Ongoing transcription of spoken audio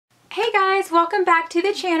Hey guys, welcome back to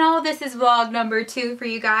the channel. This is vlog number 2 for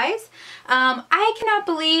you guys. I cannot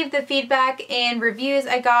believe the feedback and reviews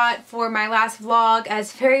I got for my last vlog. I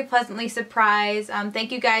was very pleasantly surprised.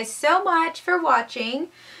 Thank you guys so much for watching.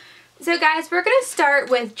 So guys, we're going to start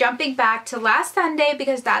with jumping back to last Sunday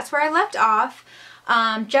because that's where I left off.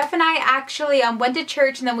 Jeff and I actually went to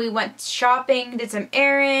church and then we went shopping, did some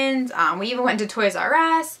errands. We even went to Toys R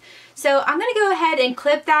Us. So I'm going to go ahead and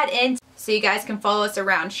clip that in so you guys can follow us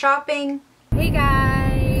around shopping. Hey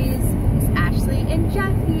guys, it's Ashley and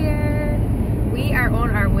Jeff here. We are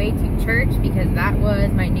on our way to church because that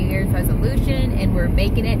was my New Year's resolution and we're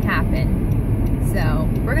making it happen. So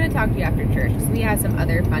we're going to talk to you after church because we have some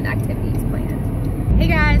other fun activities planned. Hey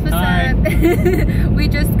guys, what's up? We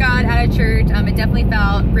just got out of church. It definitely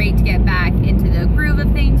felt great to get back into the groove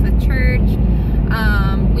of things with church.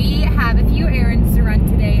 We have a few errands to run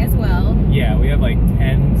today as well. Yeah, we have like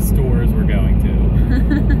 10 stores we're going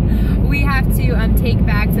to. We have to take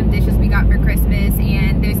back some dishes we got for Christmas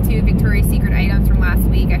and those 2 Victoria's Secret items from last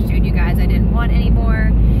week. I showed you guys I didn't want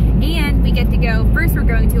anymore. And we get to go, first we're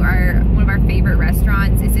going to one of our favorite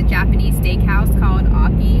restaurants. It's a Japanese steakhouse called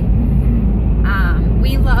Aki.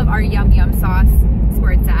 We love our yum yum sauce. That's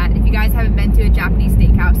where it's at. If you guys haven't been to a Japanese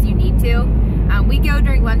steakhouse, you need to. We go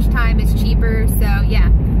during lunchtime, it's cheaper, so yeah.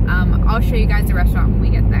 I'll show you guys the restaurant when we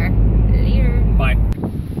get there. Later. Bye.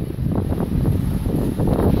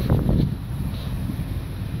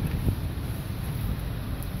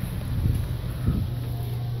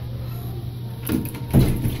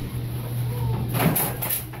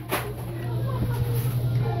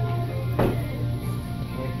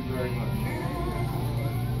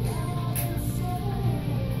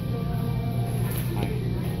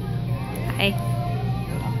 Hi.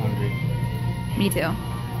 I'm hungry. Me too.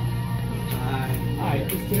 Hi,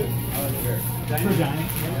 just 2? Oh, sure. For Johnny.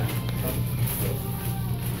 Yeah.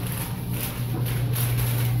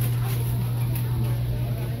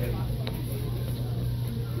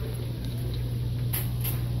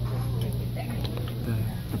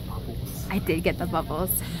 The bubbles. I did get the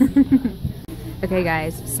bubbles. Okay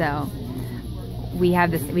guys, so we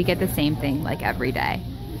get the same thing like every day.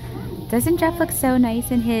 Doesn't Jeff look so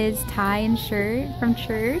nice in his tie and shirt from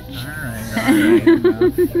church?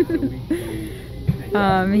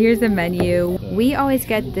 Alright. Here's the menu. We always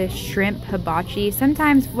get the shrimp hibachi.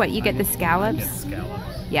 Sometimes, what, you get the scallops? Scallops.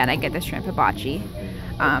 Yeah, and I get the shrimp hibachi.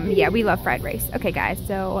 Yeah, we love fried rice. Okay guys,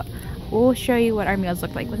 so we'll show you what our meals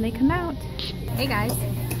look like when they come out. Hey guys,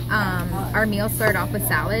 our meals start off with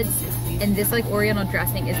salads. And this like Oriental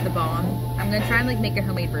dressing is the bomb. I'm gonna try and like make a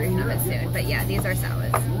homemade version of it soon. But yeah, these are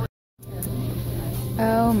salads.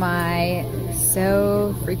 Oh my,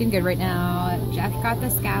 so freaking good right now. Jeff got the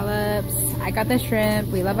scallops, I got the shrimp.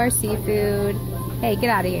 We love our seafood. Hey, get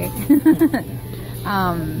out of here.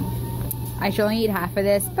 I should only eat half of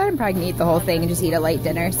this, but I'm probably gonna eat the whole thing and just eat a light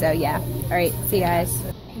dinner. So yeah, all right, see you guys.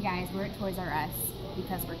 Hey guys, we're at Toys R Us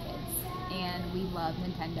because we're kids and we love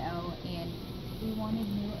Nintendo and we wanted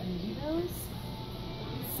new amiibos.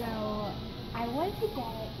 So I wanted to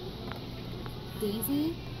get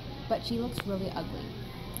Daisy, but she looks really ugly.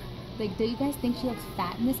 Like, do you guys think she looks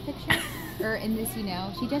fat in this picture? Or in this, you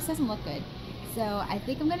know, she just doesn't look good. So I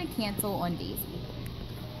think I'm gonna cancel on Daisy.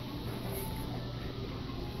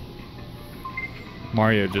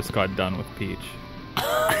 Mario just got done with Peach.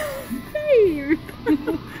 Hey.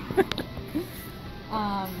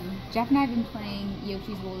 Jeff and I have been playing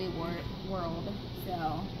Yoshi's Woolly World,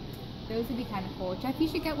 so those would be kind of cool. Jeff, you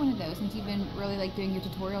should get one of those since you've been really like doing your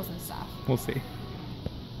tutorials and stuff. We'll see.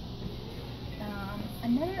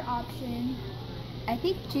 Another option, I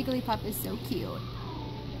think Jigglypuff is so cute.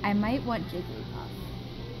 I might want Jigglypuff.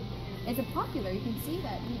 It's a popular, you can see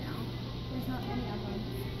that, you know, there's not many of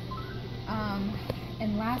them.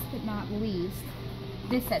 And last but not least,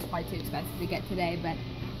 this set's probably too expensive to get today, but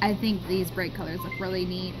I think these bright colors look really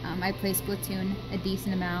neat. I play Splatoon a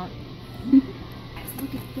decent amount. Guys,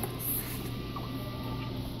 look at this.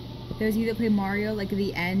 Those of you that play Mario, like at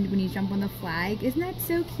the end when you jump on the flag, isn't that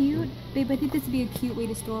so cute? Babe, I think this would be a cute way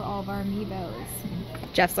to store all of our amiibos.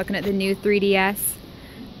 Jeff's looking at the new 3DS.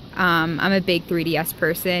 I'm a big 3DS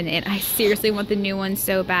person and I seriously want the new one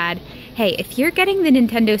so bad. Hey, if you're getting the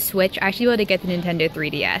Nintendo Switch, I should be able to get the Nintendo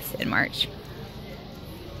 3DS in March.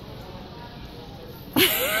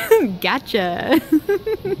 Gotcha.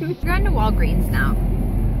 We're going to Walgreens now.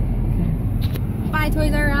 Bye,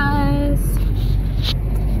 Toys R Us.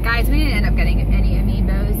 Guys, we didn't end up getting any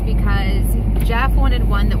amiibos because Jeff wanted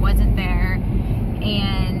one that wasn't there,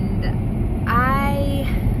 and I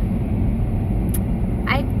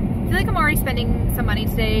feel like I'm already spending some money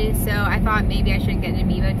today, so I thought maybe I shouldn't get an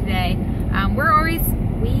amiibo today.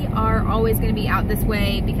 We are always going to be out this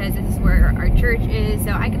way because this is where our church is,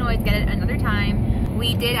 so I can always get it another time.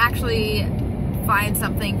 We did actually find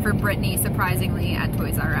something for Brittany, surprisingly, at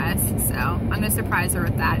Toys R Us, so I'm going to surprise her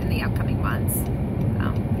with that in the upcoming months.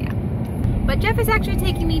 Yeah. But Jeff is actually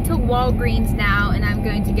taking me to Walgreens now, and I'm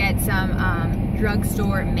going to get some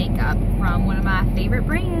drugstore makeup from one of my favorite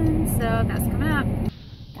brands, so that's coming up.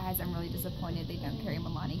 Guys, I'm really disappointed they don't carry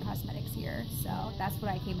Milani Cosmetics here, so that's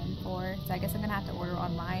what I came in for. So I guess I'm gonna have to order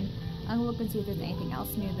online. I'm gonna look and see if there's anything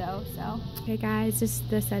else new though, so. Okay guys, just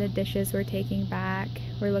the set of dishes we're taking back.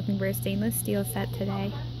 We're looking for a stainless steel set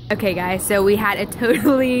today. Okay guys, so we had a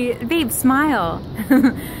totally, babe, smile.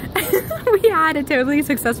 We had a totally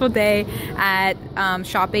successful day at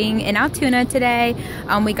shopping in Altoona today.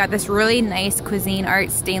 We got this really nice Cuisine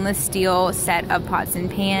Art stainless steel set of pots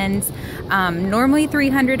and pans. Normally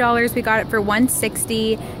 $300, we got it for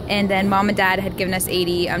 $160, and then mom and dad had given us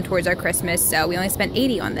 $80 towards our Christmas, so we only spent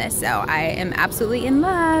 $80 on this. So I am absolutely in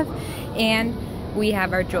love. And we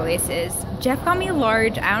have our Julius's. Jeff got me a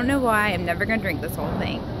large. I don't know why. I'm never gonna drink this whole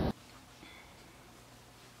thing.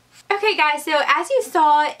 Okay guys, so as you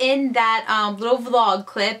saw in that little vlog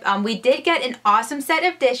clip, we did get an awesome set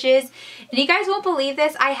of dishes, and you guys won't believe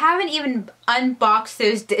this, I haven't even unboxed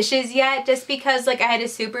those dishes yet just because like I had a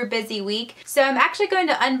super busy week. So I'm actually going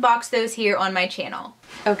to unbox those here on my channel.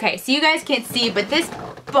 Okay, so you guys can't see, but this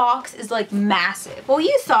box is like massive. Well,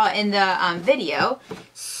 you saw in the video.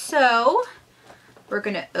 So we're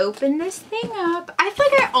gonna open this thing up. I feel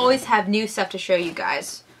like I always have new stuff to show you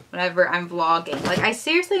guys whenever I'm vlogging. Like, I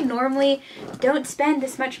seriously normally don't spend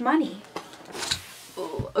this much money.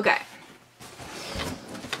 Ooh, okay.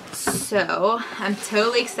 So, I'm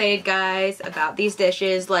totally excited, guys, about these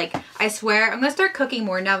dishes. Like, I swear, I'm gonna start cooking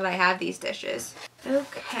more now that I have these dishes.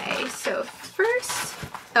 Okay, so first...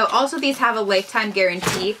 Oh, also these have a lifetime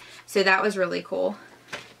guarantee, so that was really cool.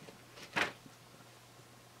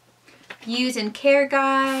 Use and care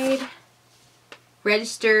guide.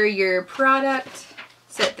 Register your product.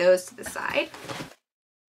 Set those to the side.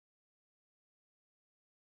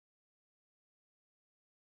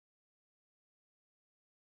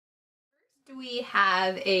 First we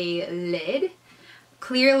have a lid.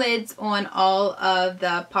 Clear lids on all of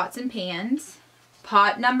the pots and pans.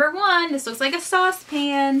 Pot number 1, this looks like a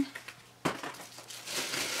saucepan.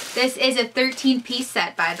 This is a 13-piece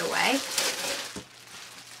set, by the way.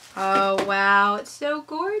 Oh wow, it's so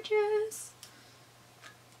gorgeous.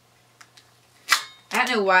 I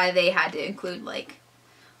don't know why they had to include, like,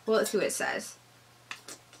 well, let's see what it says.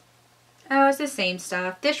 Oh, it's the same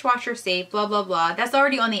stuff. Dishwasher safe, blah, blah, blah. That's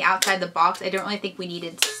already on the outside of the box. I don't really think we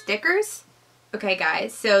needed stickers. Okay,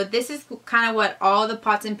 guys, so this is kind of what all the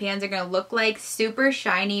pots and pans are going to look like. Super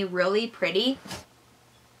shiny, really pretty.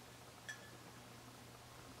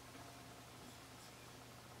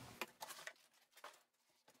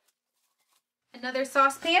 Another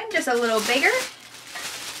saucepan, just a little bigger.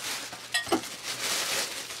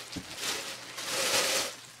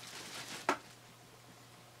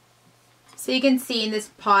 So you can see in this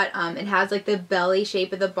pot, it has like the belly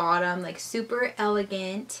shape of the bottom, like super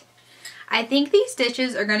elegant. I think these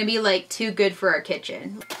dishes are going to be like too good for our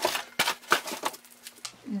kitchen.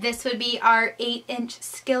 This would be our 8-inch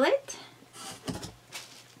skillet.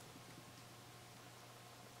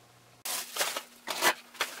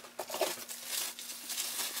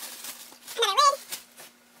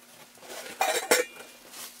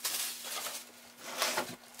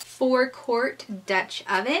 Four-quart Dutch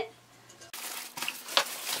oven.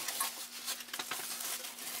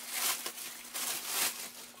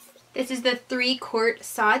 This is the 3-quart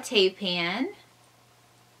saute pan.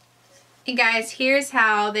 And guys, here's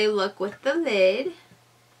how they look with the lid.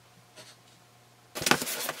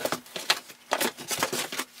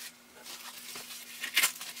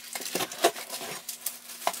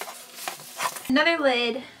 Another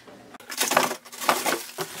lid.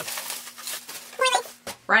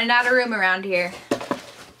 Running out of room around here.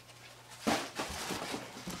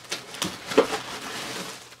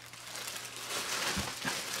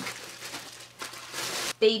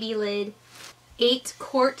 Baby lid.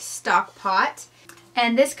 8-quart stock pot.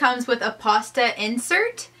 And this comes with a pasta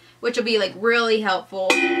insert, which will be like really helpful.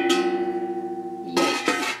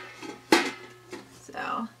 Yikes.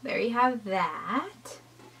 So there you have that.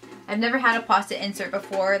 I've never had a pasta insert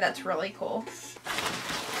before. That's really cool.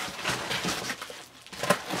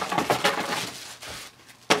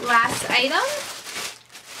 Last item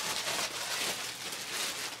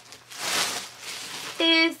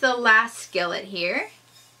is the last skillet here.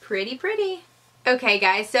 Pretty pretty. Okay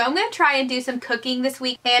guys, so I'm gonna try and do some cooking this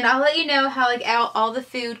week, and I'll let you know how like all the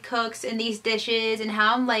food cooks in these dishes and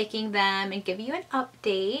how I'm liking them and give you an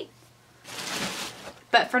update.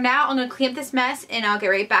 But for now, I'm going to clean up this mess and I'll get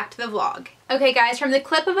right back to the vlog. Okay guys, from the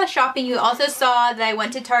clip of us shopping, you also saw that I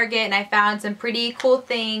went to Target and I found some pretty cool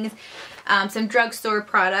things, some drugstore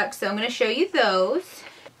products. So I'm going to show you those.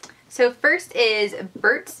 So first is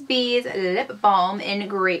Burt's Bees Lip Balm in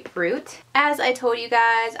Grapefruit. As I told you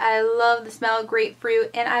guys, I love the smell of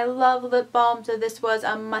grapefruit and I love lip balm, so this was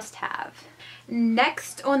a must-have.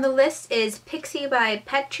 Next on the list is Pixie by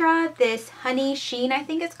Petra, this Honey Sheen, I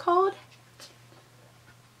think it's called.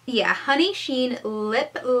 Yeah, Honey Sheen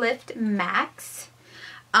Lip Lift Max.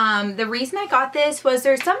 The reason I got this was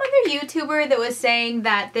there's some other YouTuber that was saying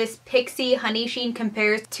that this Pixie Honey Sheen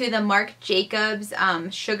compares to the Marc Jacobs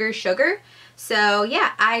Sugar Sugar. So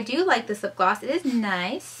yeah, I do like this lip gloss. It is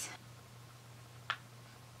nice.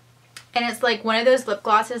 And it's like one of those lip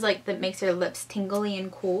glosses like that makes your lips tingly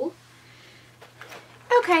and cool.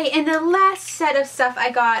 Okay, and the last set of stuff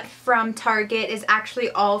I got from Target is actually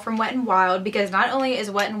all from Wet n Wild, because not only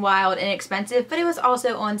is Wet n Wild inexpensive, but it was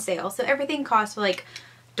also on sale. So everything cost like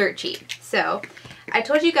dirt cheap. So I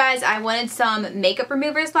told you guys I wanted some makeup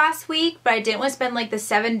removers last week, but I didn't want to spend like the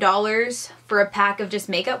 $7 for a pack of just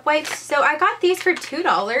makeup wipes. So I got these for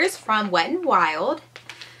 $2 from Wet n Wild.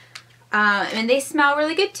 And they smell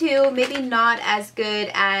really good too. Maybe not as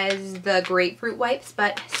good as the grapefruit wipes,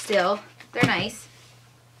 but still, they're nice.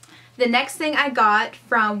 The next thing I got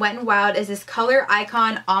from Wet n Wild is this Color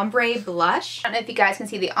Icon Ombre Blush. I don't know if you guys can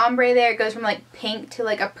see the ombre there. It goes from like pink to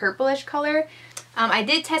like a purplish color. I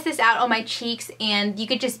did test this out on my cheeks and you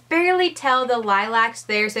could just barely tell the lilacs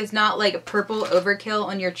there, so it's not like a purple overkill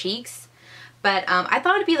on your cheeks. But I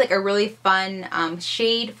thought it'd be like a really fun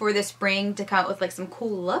shade for the spring to come out with like some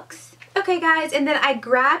cool looks. Okay guys, and then I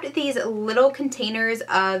grabbed these little containers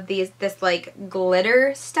of this like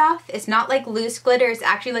glitter stuff. It's not like loose glitter, it's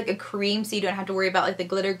actually like a cream, so you don't have to worry about like the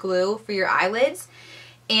glitter glue for your eyelids.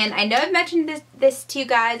 And I know I've mentioned this to you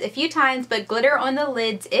guys a few times, but glitter on the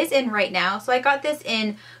lids is in right now. So I got this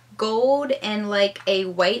in gold and like a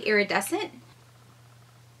white iridescent. I'm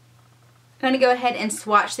going to go ahead and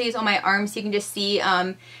swatch these on my arms so you can just see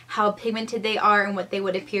how pigmented they are and what they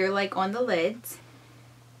would appear like on the lids.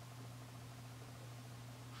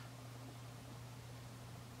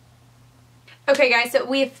 Okay guys, so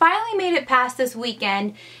we finally made it past this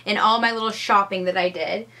weekend and all my little shopping that I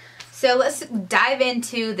did. So let's dive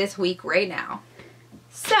into this week right now.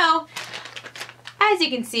 So, as you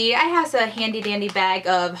can see, I have a handy dandy bag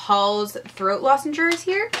of Hall's throat lozenges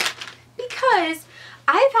here because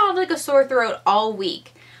I've had like a sore throat all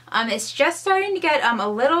week. It's just starting to get a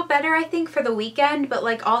little better, I think, for the weekend, but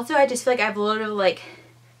like also I just feel like I have a little bit of like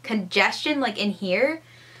congestion like in here.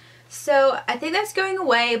 So I think that's going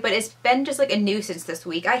away, but it's been just like a nuisance this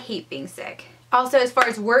week. I hate being sick. Also, as far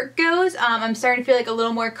as work goes, I'm starting to feel like a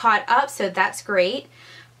little more caught up, so that's great.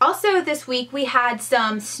 Also, this week we had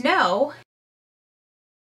some snow.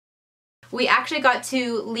 We actually got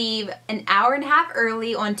to leave an hour and a half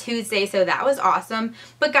early on Tuesday, so that was awesome.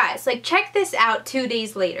 But guys, like check this out 2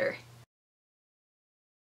 days later.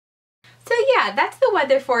 So yeah, that's the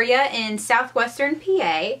weather for you in southwestern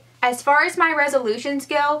PA. As far as my resolutions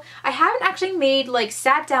go, I haven't actually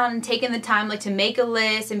sat down and taken the time like to make a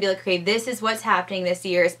list and be like, okay, this is what's happening this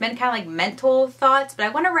year. It's been kind of like mental thoughts, but I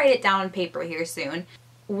want to write it down on paper here soon.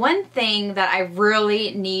 One thing that I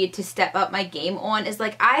really need to step up my game on is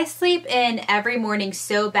like I sleep in every morning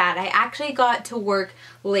so bad. I actually got to work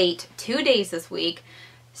late 2 days this week.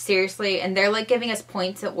 Seriously, and they're like giving us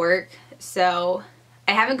points at work. So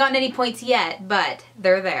I haven't gotten any points yet, but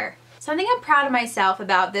they're there. Something I'm proud of myself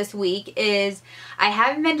about this week is I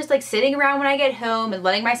haven't been just like sitting around when I get home and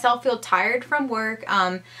letting myself feel tired from work.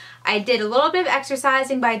 I did a little bit of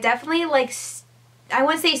exercising, but I definitely like, I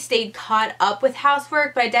wouldn't say stayed caught up with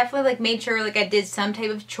housework, but I definitely like made sure like I did some type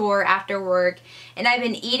of chore after work. And I've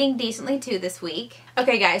been eating decently too this week.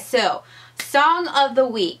 Okay guys, so song of the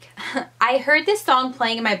week. I heard this song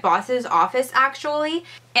playing in my boss's office actually,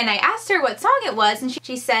 and I asked her what song it was, and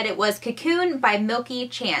she said it was Cocoon by Milky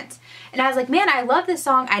Chance. And I was like, man, I love this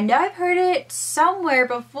song. I know I've heard it somewhere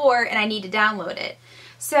before and I need to download it.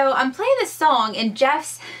 So I'm playing this song and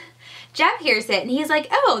Jeff hears it and he's like,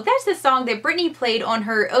 oh, that's the song that Brittany played on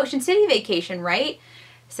her Ocean City vacation, right?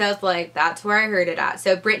 So I was like, that's where I heard it at.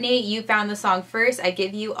 So Brittany, you found the song first. I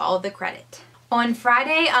give you all the credit. On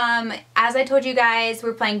Friday, as I told you guys,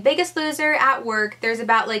 we're playing Biggest Loser at work. There's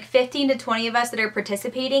about like 15 to 20 of us that are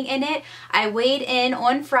participating in it. I weighed in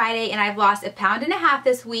on Friday and I've lost 1.5 pounds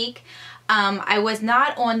this week. I was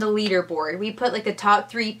not on the leaderboard. We put like the top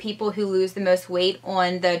 3 people who lose the most weight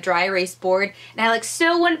on the dry erase board. And I like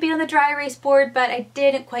still wouldn't be on the dry erase board, but I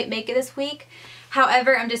didn't quite make it this week.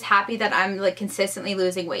 However, I'm just happy that I'm like consistently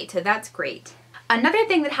losing weight, so that's great. Another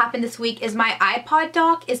thing that happened this week is my iPod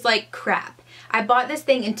dock is like crap. I bought this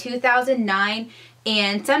thing in 2009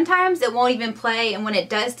 and sometimes it won't even play, and when it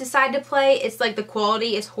does decide to play, it's like the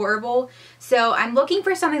quality is horrible. So I'm looking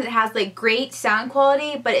for something that has like great sound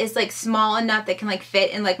quality but is like small enough that can like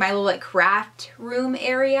fit in like my little like craft room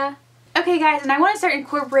area. Okay guys, and I want to start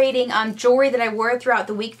incorporating jewelry that I wore throughout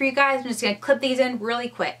the week for you guys. I'm just going to clip these in really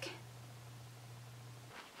quick.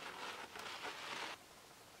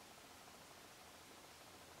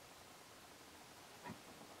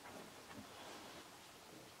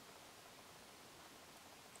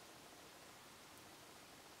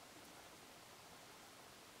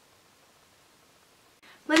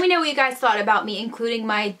 Let me know what you guys thought about me including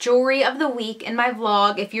my jewelry of the week in my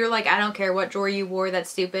vlog. If you're like, I don't care what jewelry you wore, that's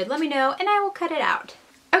stupid, let me know and I will cut it out.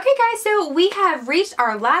 Okay guys, so we have reached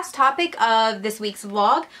our last topic of this week's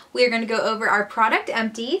vlog. We are going to go over our product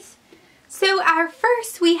empties. So our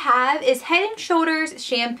first we have is Head & Shoulders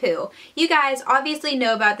shampoo. You guys obviously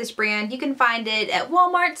know about this brand. You can find it at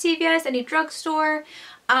Walmart, CVS, any drugstore.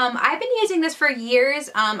 I've been using this for years.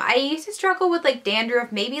 I used to struggle with like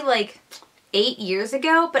dandruff maybe like 8 years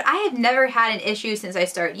ago, but I have never had an issue since I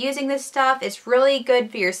started using this stuff. It's really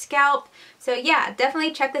good for your scalp. So yeah,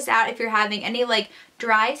 definitely check this out if you're having any like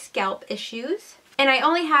dry scalp issues. And I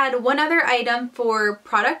only had one other item for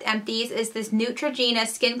product empties, is this Neutrogena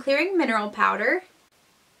Skin Clearing Mineral Powder.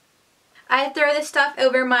 I throw this stuff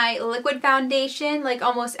over my liquid foundation like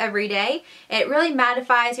almost every day. It really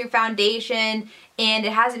mattifies your foundation and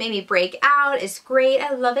it hasn't made me break out. It's great.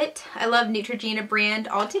 I love it. I love Neutrogena brand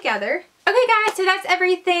altogether. Okay guys, so that's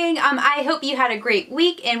everything. I hope you had a great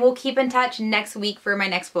week and we'll keep in touch next week for my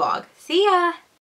next vlog. See ya!